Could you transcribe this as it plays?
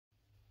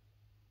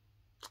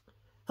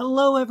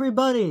Hello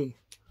everybody!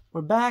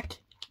 We're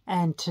back,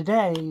 and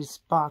today's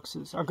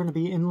boxes are going to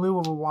be in lieu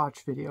of a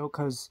watch video,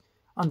 because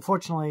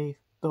unfortunately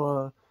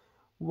the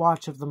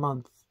watch of the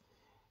month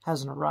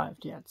hasn't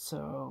arrived yet,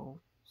 so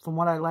from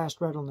what I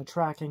last read on the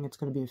tracking, it's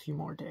going to be a few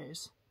more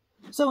days.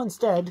 So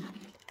instead,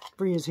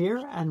 Bree is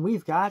here, and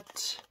we've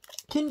got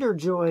Kinder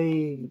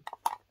Joy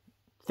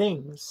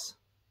things.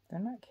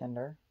 They're not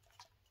Kinder.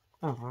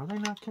 Oh, are they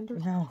not Kinder?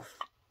 No.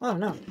 Oh,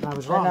 no. I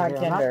was wrong.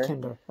 They're Not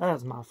Kinder.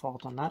 That's my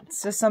fault on that.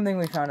 It's just something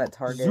we found at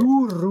Target.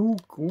 Zuru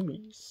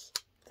gummies.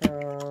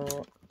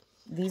 So,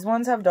 these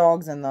ones have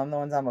dogs in them, the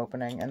ones I'm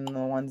opening. And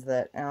the ones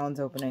that Alan's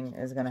opening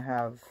is going to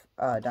have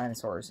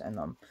dinosaurs in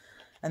them.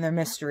 And they're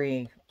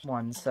mystery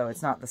ones, so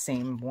it's not the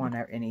same one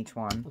in each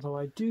one. Although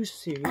I do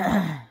see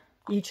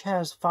each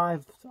has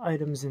 5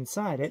 items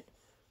inside it,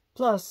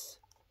 plus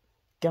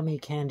gummy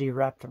candy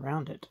wrapped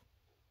around it.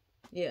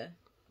 Yeah.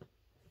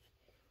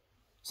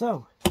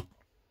 So,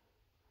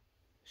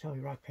 shall we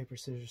rock, paper,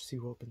 scissors, see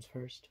who opens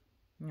first?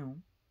 No.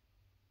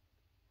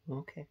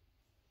 Okay.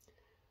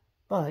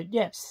 But,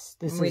 yes,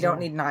 We don't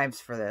need knives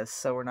for this,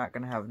 so we're not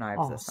going to have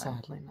knives this time.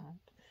 Sadly not.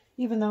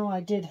 Even though I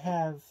did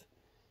have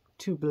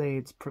 2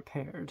 blades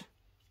prepared.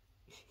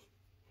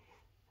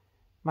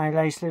 My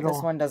nice little...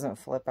 This one doesn't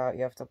flip out,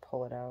 you have to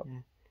pull it out. Yeah.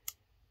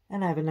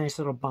 And I have a nice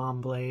little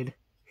bomb blade.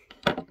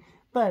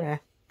 But,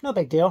 no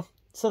big deal.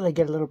 So they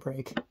get a little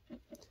break.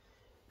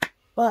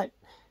 But...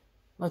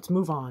 let's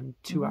move on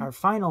to our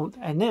final,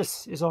 and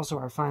this is also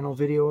our final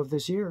video of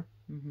this year.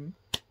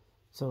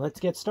 So let's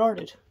get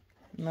started.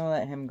 I'm going to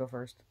let him go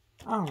first.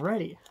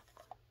 Alrighty.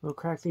 We'll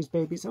crack these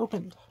babies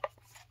open.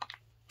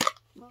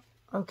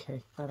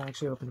 Okay, that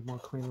actually opened more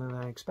cleanly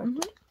than I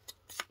expected.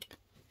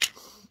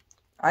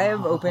 I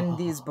have opened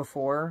these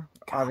before.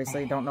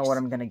 Obviously, don't know what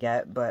I'm going to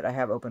get, but I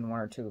have opened 1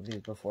 or 2 of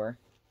these before.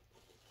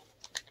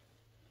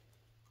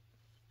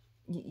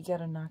 You got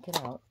to knock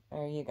it out.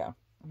 There you go.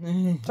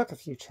 Took a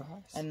few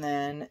tries. And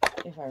then,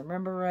 if I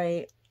remember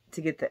right,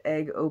 to get the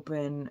egg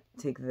open,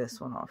 take this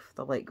one off.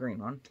 The light green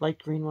one. Light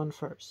green one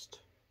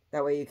first.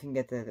 That way you can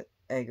get the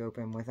egg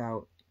open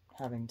without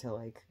having to,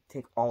 like,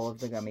 take all of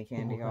the gummy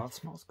candy off. That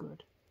smells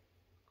good.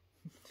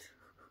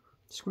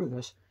 Screw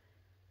this.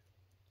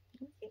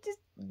 You just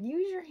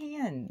use your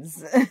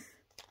hands.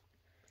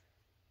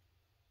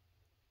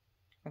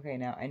 Okay,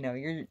 now, I know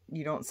you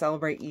don't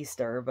celebrate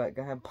Easter, but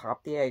go ahead,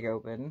 pop the egg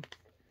open.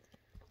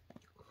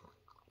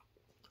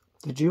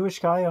 The Jewish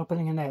guy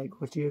opening an egg.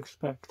 What do you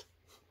expect?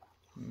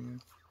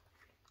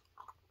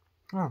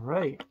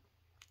 Alright.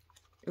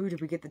 Ooh,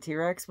 did we get the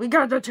T-Rex? We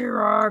got the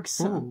T-Rex!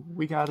 Ooh,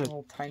 we got it.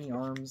 Little tiny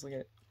arms. Look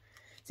at.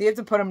 So you have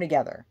to put them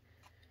together.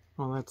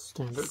 Well, that's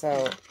standard.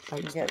 So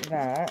you get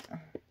that.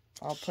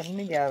 I'll put them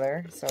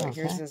together. So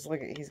here's his.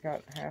 Look at. He's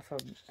got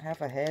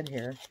half a head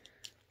here.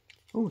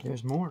 Ooh,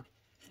 there's more.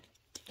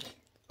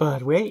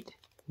 But wait,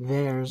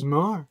 there's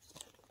more.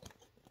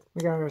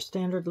 We got our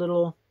standard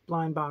little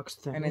blind box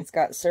thing. And it's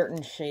got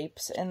certain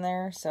shapes in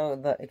there, so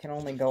that it can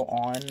only go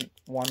on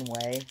one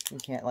way. You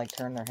can't, like,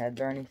 turn their heads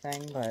or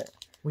anything, but...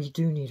 We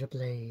do need a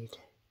blade.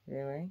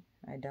 Really?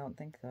 I don't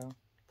think so.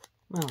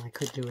 Well, I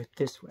could do it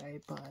this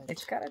way, but...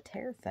 It's got a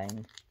tear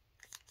thing.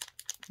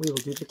 We will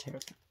do the tear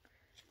thing.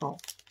 Oh.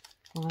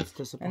 Well, that's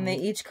disappointing. And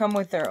they each come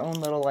with their own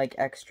little, like,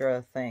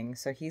 extra thing.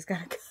 So he's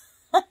got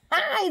a...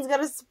 he's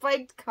got a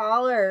spiked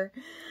collar!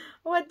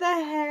 What the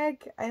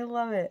heck? I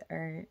love it.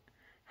 Alright.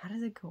 How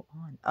does it go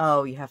on?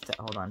 Oh, you have to...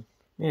 Hold on.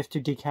 We have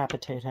to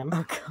decapitate him.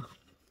 Oh, God.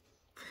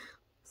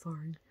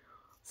 Sorry.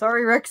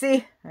 Sorry,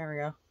 Rexy. There we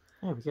go.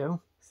 There we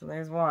go. So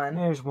there's one.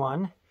 There's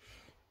one.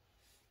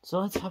 So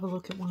let's have a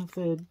look at one of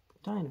the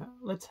dino.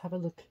 Let's have a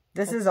look.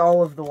 This is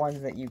all of the ones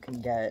that you can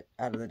get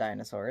out of the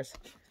dinosaurs.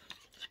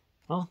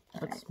 Well,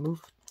 let's move.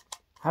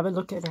 Have a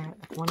look at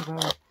one of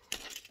our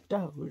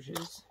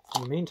doges.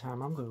 In the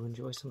meantime, I'm going to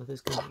enjoy some of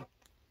this gummy.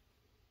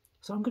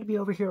 So I'm going to be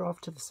over here off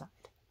to the side.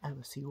 I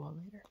will see you all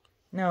later.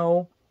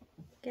 No.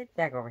 Get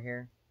back over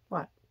here.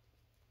 What?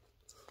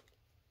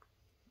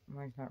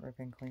 Mine's not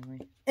ripping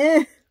cleanly.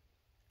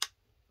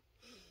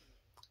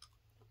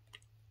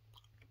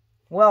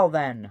 Well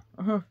then.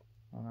 Hold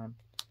on.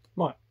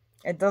 What?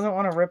 It doesn't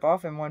want to rip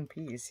off in one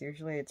piece.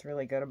 Usually it's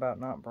really good about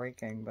not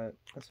breaking, but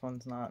this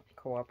one's not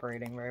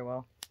cooperating very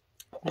well.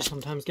 I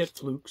sometimes get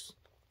flukes.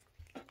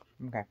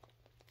 Okay.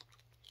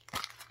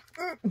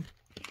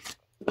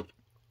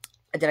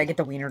 Did I get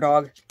the wiener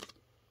dog?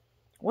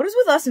 What is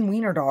with us and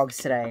wiener dogs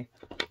today?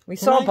 We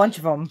saw a bunch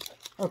of them.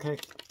 Okay.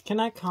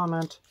 Can I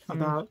comment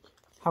about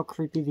how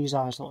creepy these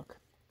eyes look?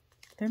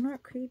 They're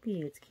not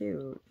creepy. It's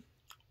cute.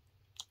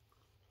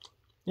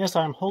 Yes,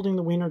 I am holding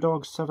the wiener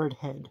dog's severed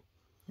head.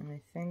 And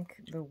I think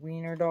the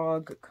wiener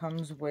dog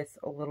comes with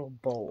a little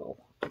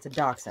bowl. It's a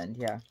dachshund,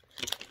 yeah.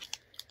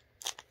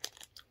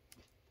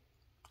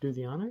 Do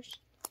the honors?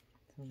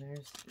 So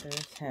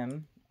there's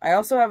him. I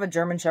also have a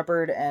German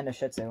Shepherd and a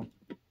Shih Tzu.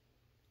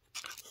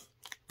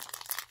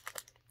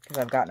 Because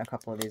I've gotten a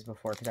couple of these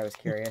before because I was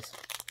curious.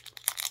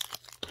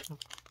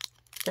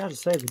 Gotta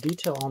say, the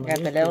detail on got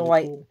the little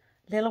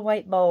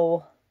white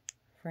bowl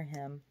for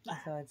him.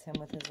 So it's him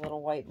with his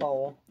little white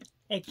bowl.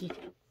 Eggy.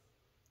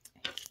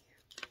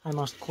 I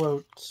must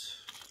quote...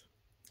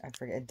 I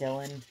forget,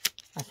 Dylan.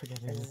 I forget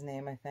His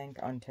name, I think,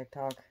 on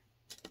TikTok.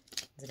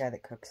 He's a guy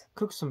that cooks.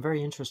 Cooks some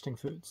very interesting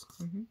foods.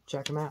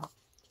 Check him out.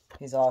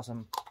 He's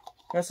awesome.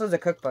 He also has a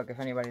cookbook if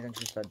anybody's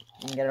interested.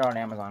 You can get it on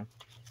Amazon.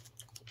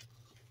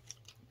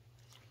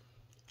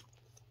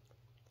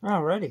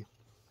 Alrighty.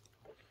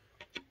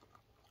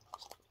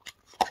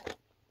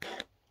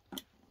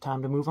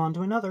 Time to move on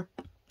to another.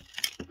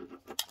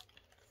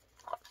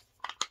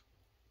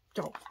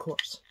 Oh, of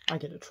course. I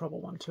get a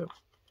trouble one, too.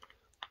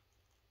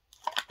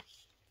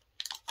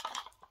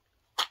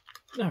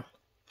 Oh,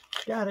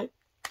 got it.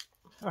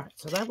 Alright,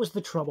 so that was the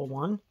trouble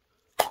one.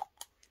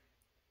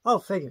 Oh,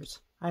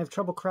 figures. I have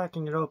trouble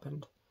cracking it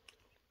open,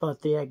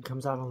 but the egg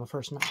comes out on the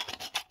first night.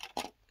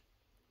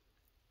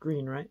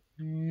 Green, right?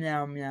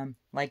 Yum.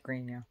 Light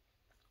green,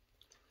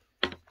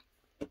 yeah.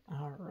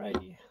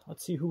 Alrighty.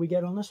 Let's see who we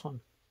get on this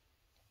one.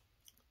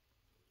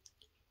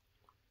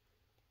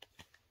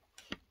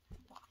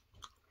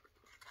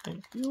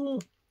 Thank you.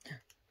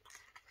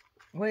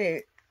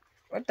 Wait,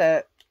 what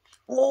the...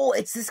 Oh,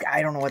 it's this guy.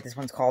 I don't know what this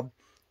one's called.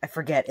 I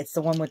forget. It's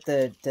the one with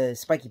the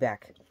spiky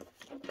back.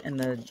 And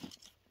the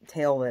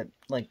tail that,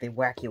 like, they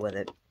whack you with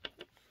it.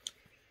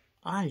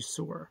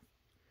 Eyesore.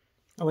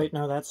 Oh, wait,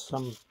 no, that's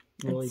some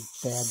really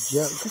bad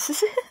joke.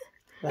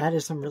 That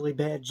is some really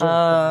bad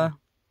joke.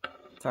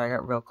 Sorry, I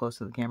got real close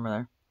to the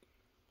camera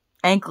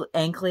there.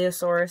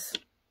 Ankylosaurus.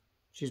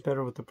 She's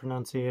better with the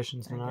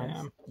pronunciations than I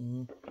am.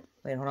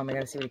 Wait, hold on. I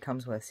gotta see what he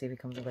comes with. See if he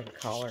comes with, like, a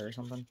collar or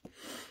something.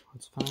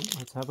 That's fine.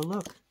 Let's have a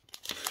look.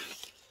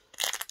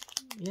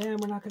 Yeah,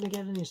 we're not going to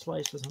get any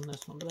slices on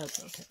this one, but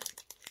that's okay.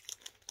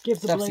 Give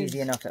the Stuff's blade...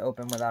 easy enough to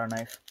open without a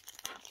knife.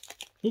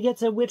 He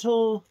gets a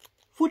whittle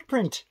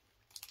footprint.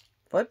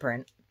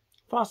 Footprint?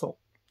 Fossil.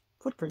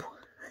 Footprint.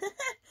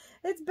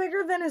 It's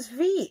bigger than his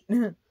feet.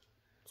 It's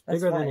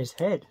bigger than his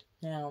head.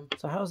 Yeah.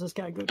 So how does this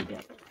guy go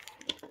together?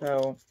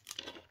 So...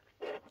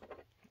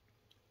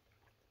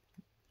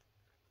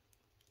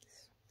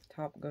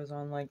 top goes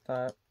on like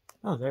that.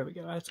 Oh, there we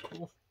go. That's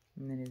cool.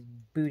 And then his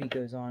booty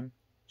goes on.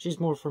 She's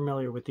more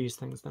familiar with these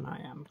things than I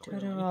am.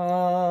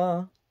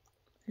 Ta-da!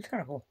 He's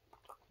kind of cool.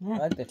 Yeah. I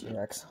like the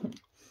T-Rex.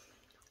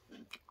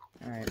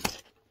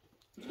 Alright.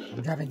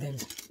 I'm dropping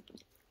things.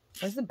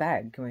 Where's the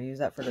bag? Can we use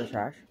that for the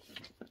trash?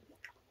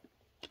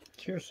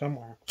 It's here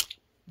somewhere.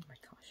 Oh my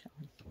gosh,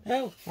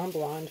 Alan. Oh, I'm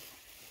blind.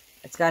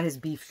 It's got his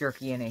beef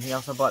jerky in it. He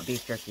also bought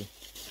beef jerky.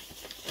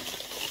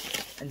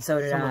 And so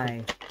did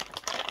I.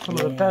 Some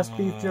of the best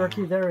beef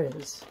jerky there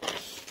is.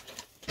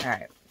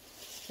 Alright.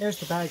 There's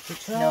the bag for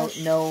trash.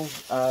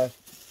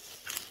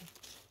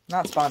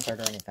 Not sponsored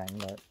or anything,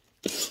 but...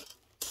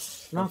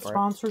 Not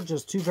sponsored,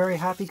 just two very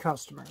happy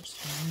customers.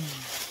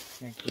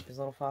 Gonna keep his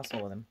little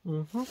fossil with him.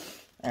 Mm-hmm.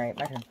 Alright,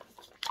 my turn.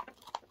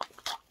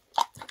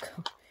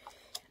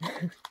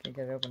 Can't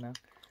get it open now.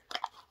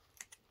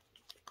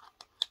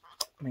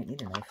 Might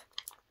need a knife.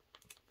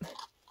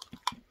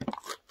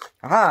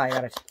 Aha, I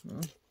got it.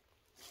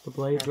 The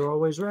blades are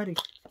always ready.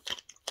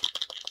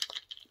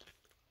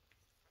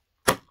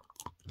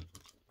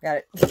 Got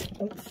it.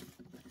 Oh.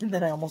 And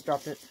then I almost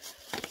dropped it.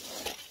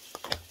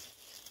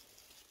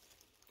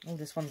 Oh,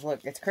 this one's,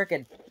 look, it's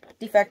crooked.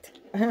 Defect.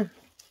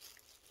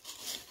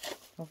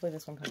 Hopefully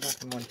this one comes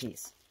off in one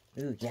piece.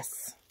 Ooh,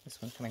 yes.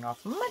 This one's coming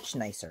off much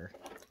nicer.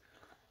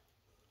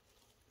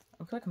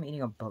 I feel like I'm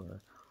eating a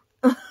booger.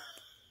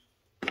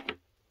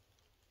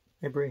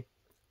 Hey, Brie.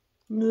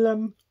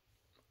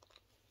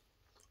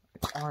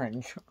 It's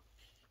orange.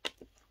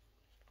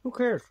 Who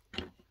cares?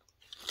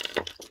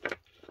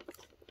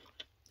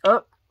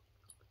 Oh.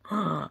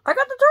 I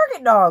got the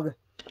target dog.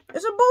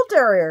 It's a bull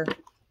terrier.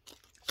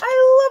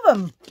 I love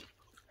him.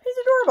 He's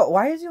adorable.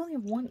 Why does he only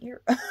have one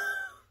ear?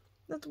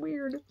 That's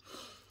weird.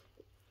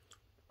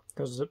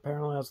 Because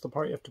apparently that's the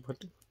part you have to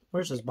put...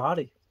 Where's his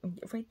body?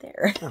 Right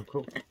there. Oh,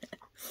 cool.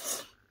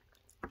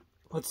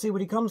 Let's see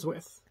what he comes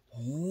with.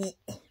 Is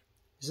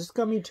this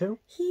gummy too?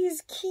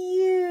 He's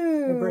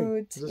cute. Hey,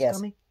 Brie, is this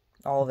gummy?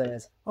 All of it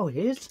is. Oh, it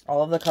is?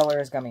 All of the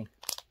color is gummy.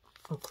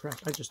 Oh, crap.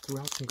 I just threw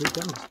out some good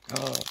gummies.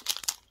 Oh.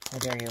 How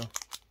dare you.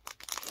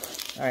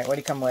 Alright, what do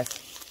you come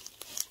with?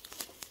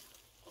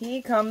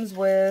 He comes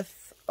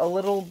with a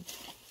little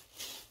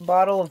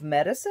bottle of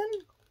medicine.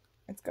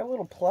 It's got a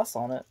little plus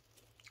on it.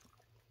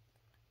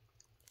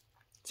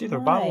 It's either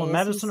a bottle of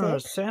medicine or a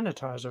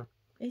sanitizer.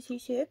 Is he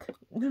sick?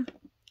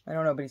 I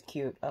don't know, but he's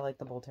cute. I like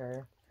the bull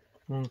terrier.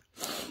 I'm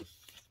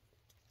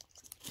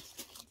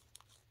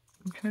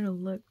trying to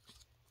look.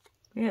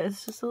 Yeah,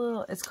 it's just a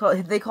little... It's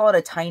called... They call it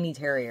a tiny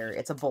terrier.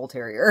 It's a bull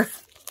terrier.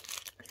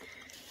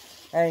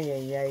 Ay,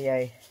 ay, ay,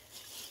 ay.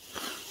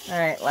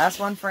 Alright, last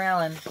one for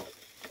Alan.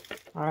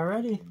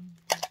 Alrighty.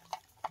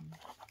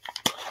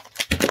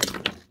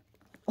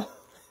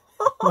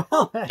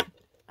 Well,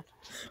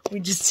 we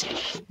just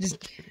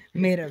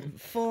made a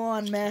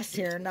full-on mess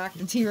here. Knocked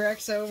the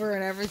T-Rex over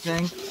and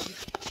everything.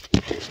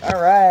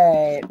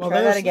 Alright, well,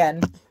 try that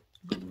again.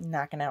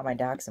 Knocking out my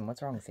dachshund.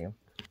 What's wrong with you?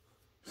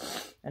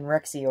 And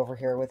Rexy over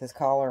here with his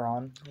collar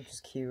on, which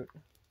is cute.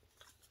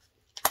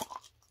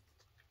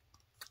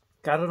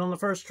 got it on the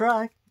first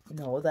try.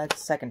 No,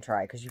 that's second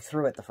try, because you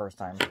threw it the first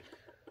time.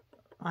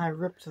 I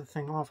ripped the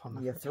thing off on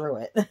the You threw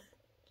it.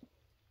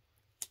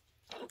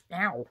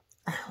 Ow.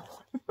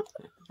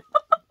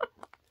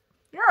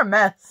 You're a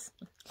mess.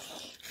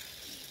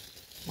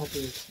 What do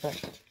you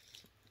expect?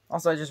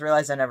 Also, I just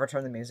realized I never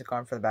turned the music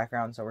on for the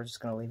background, so we're just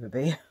going to leave it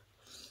be.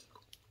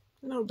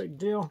 No big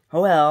deal.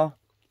 Oh well.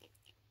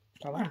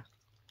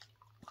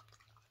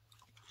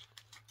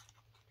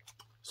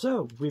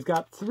 So, we've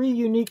got 3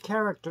 unique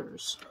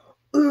characters.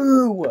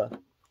 Ooh!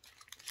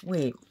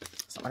 Wait,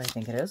 that's not what I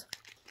think it is.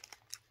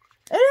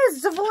 It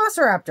is! It's a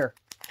Velociraptor!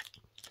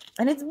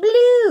 And it's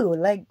blue!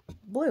 Like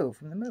Blue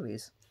from the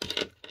movies.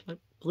 Like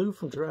Blue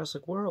from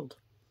Jurassic World.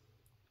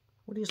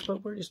 Where do you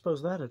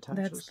suppose that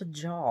attaches? That's the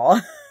jaw.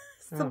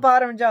 It's the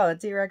bottom jaw. The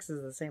T-Rex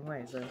is the same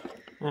way, so...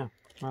 Yeah,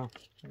 well,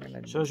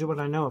 shows you what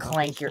I know about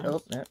clank your... things.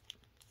 Oh, no.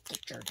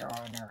 Get your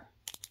jaw in there.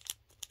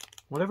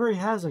 Whatever he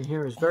has in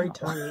here is very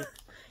tiny.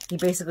 He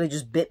basically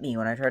just bit me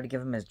when I tried to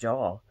give him his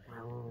jaw.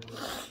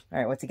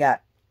 Alright, what's he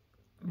got?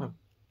 Oh.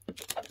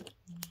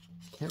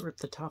 Can't rip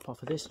the top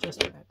off of this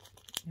just yet.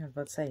 Yeah, I was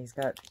about to say, he's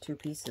got 2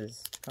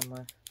 pieces to come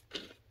with.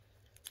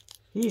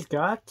 He's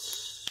got...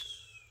 Is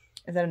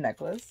that a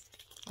necklace?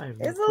 I have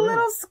no It's a clue.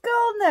 little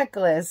skull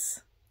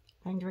necklace.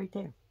 Hangs right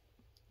there.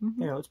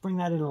 Here, let's bring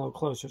that in a little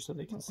closer so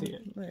they can see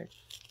it. Look.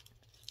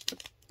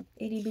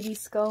 Itty bitty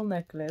skull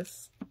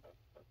necklace.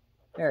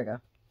 There we go.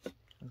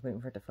 I was waiting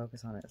for it to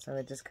focus on it. So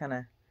it just kind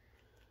of...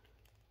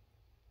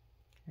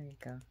 There you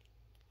go.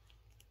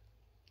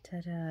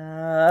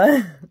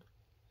 Ta-da!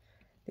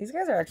 These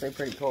guys are actually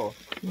pretty cool.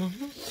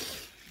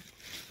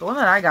 The one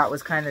that I got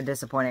was kind of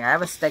disappointing. I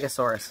have a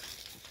Stegosaurus.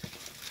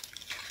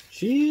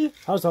 She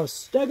has a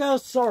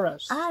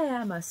Stegosaurus. I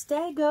am a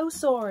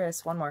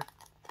Stegosaurus. One more.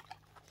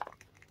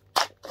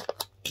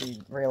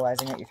 You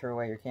realizing that you threw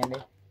away your candy?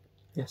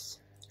 Yes.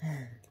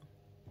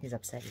 He's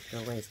upset he threw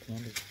away his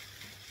candy.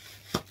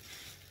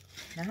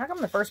 Now, how come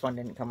the first one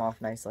didn't come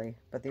off nicely,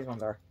 but these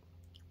ones are?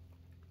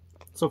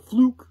 It's a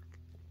fluke.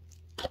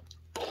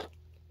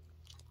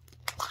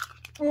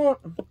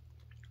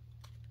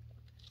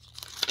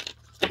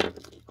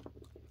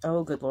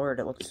 Oh, good lord,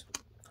 it looks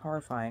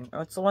horrifying.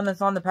 Oh, it's the one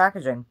that's on the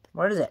packaging.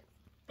 What is it?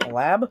 A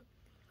lab?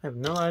 I have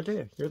no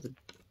idea. You're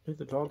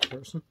the dog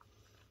person.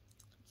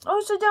 Oh,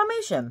 it's a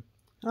Dalmatian.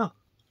 Oh.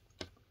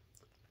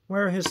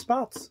 Where are his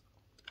spots?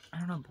 I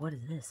don't know, but what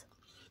is this?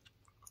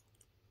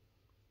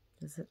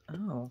 Is it?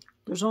 Oh.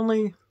 There's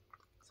only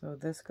So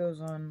this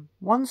goes on...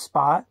 1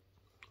 spot.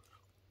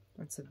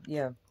 It's a,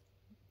 yeah.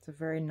 It's a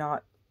very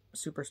not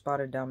super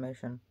spotted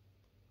Dalmatian.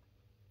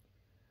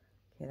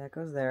 Okay, that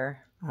goes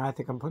there. I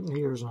think I'm putting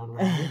ears on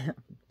right here.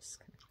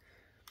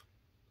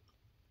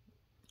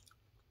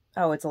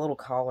 Oh, it's a little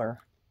collar.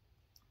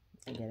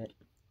 I get it.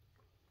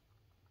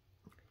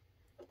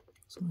 I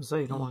was going to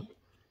say, you don't want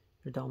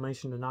your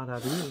Dalmatian to not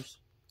have ears.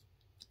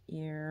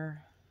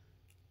 Ear.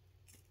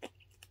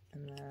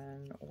 And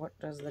then, what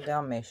does the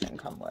Dalmatian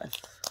come with?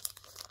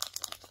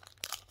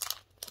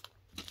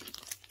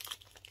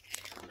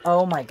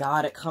 Oh my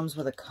god, it comes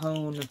with a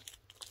cone.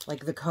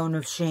 Like the cone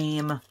of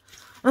shame.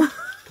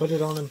 Put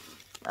it on him.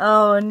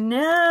 Oh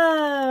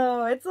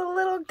no! It's a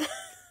little...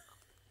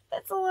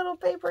 it's a little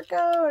paper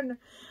cone.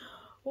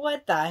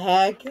 What the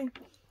heck?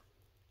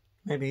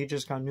 Maybe he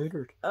just got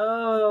neutered.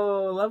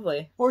 Oh,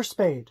 lovely. Or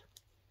spayed.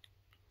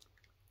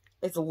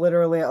 It's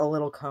literally a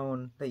little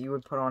cone that you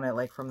would put on it,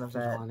 like, from the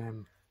vet. On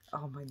him.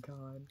 Oh my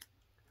god.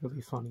 It'll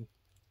be funny.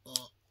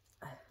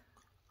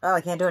 Oh,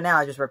 I can't do it now.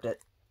 I just ripped it.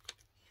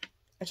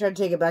 I tried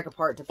to take it back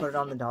apart to put it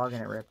on the dog,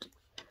 and it ripped.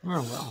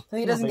 Oh, well. So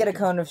he doesn't get a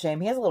cone of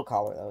shame. He has a little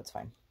collar, though. It's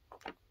fine.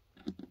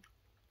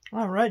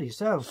 Alrighty,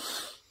 so...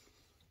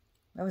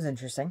 That was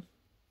interesting.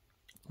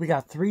 We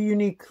got 3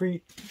 unique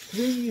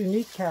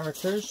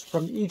characters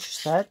from each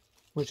set,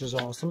 which is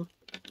awesome.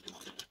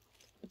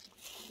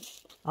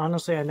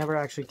 Honestly, I never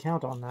actually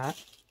count on that.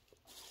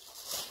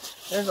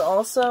 There's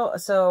also...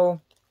 So...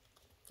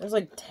 There's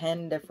like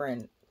 10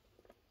 different...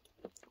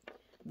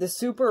 The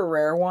super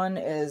rare one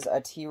is a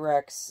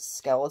T-Rex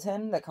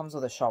skeleton that comes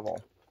with a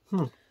shovel.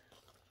 The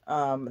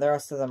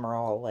rest of them are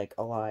all, like,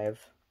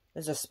 alive.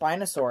 There's a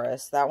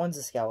Spinosaurus. That one's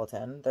a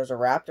skeleton. There's a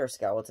raptor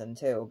skeleton,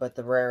 too. But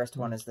the rarest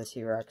one is the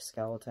T-Rex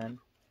skeleton.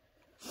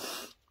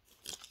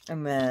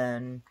 And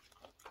then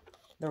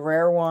the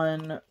rare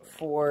one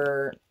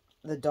for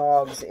the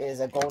dogs is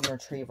a golden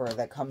retriever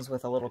that comes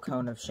with a little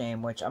cone of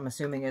shame, which I'm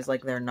assuming is,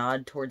 like, their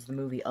nod towards the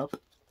movie Up.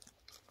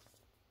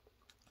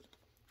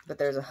 But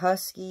there's a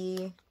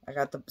husky. I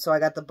got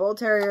the bull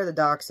terrier, the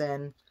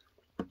dachshund.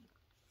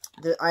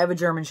 I have a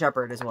German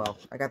shepherd as well.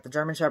 I got the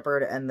German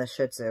shepherd and the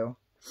shih tzu.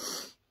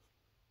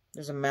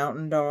 There's a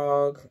mountain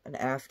dog, an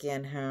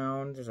Afghan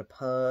hound. There's a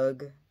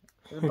pug.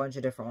 There's a bunch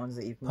of different ones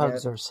that you can get.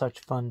 Pugs are such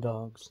fun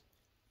dogs.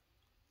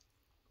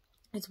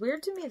 It's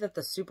weird to me that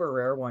the super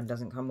rare one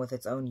doesn't come with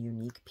its own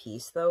unique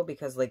piece, though,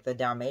 because, like, the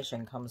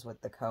Dalmatian comes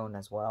with the cone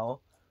as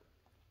well.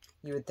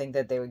 You would think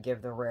that they would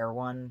give the rare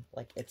one,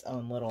 like, its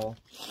own little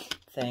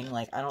thing.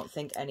 Like, I don't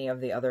think any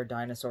of the other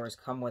dinosaurs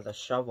come with a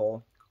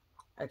shovel,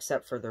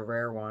 except for the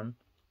rare one.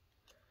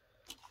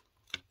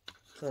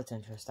 So that's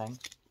interesting.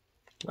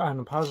 On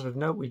a positive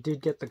note, we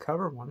did get the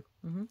cover one.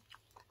 Mm-hmm.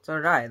 So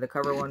did I. The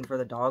cover one for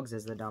the dogs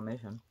is the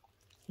Dalmatian.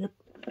 Yep.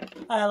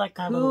 I like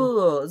that.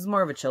 Cool. This is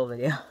more of a chill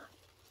video.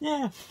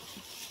 Yeah.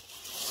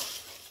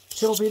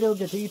 Chill video,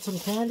 get to eat some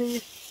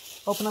candy,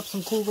 open up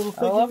some cool little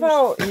figures. I love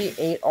how he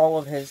ate all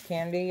of his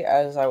candy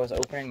as I was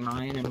opening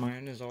mine, and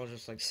mine is all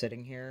just like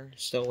sitting here,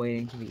 still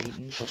waiting to be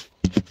eaten.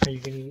 Are you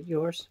going to eat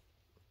yours?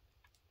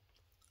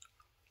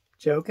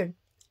 Joking.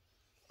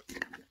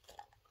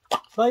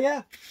 But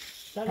yeah.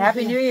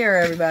 Happy New Year,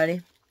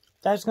 everybody.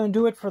 That's going to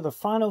do it for the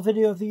final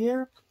video of the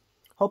year.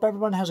 Hope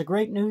everyone has a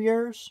great New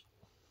Year's.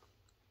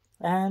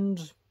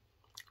 And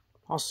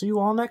I'll see you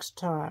all next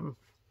time.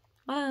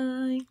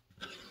 Bye.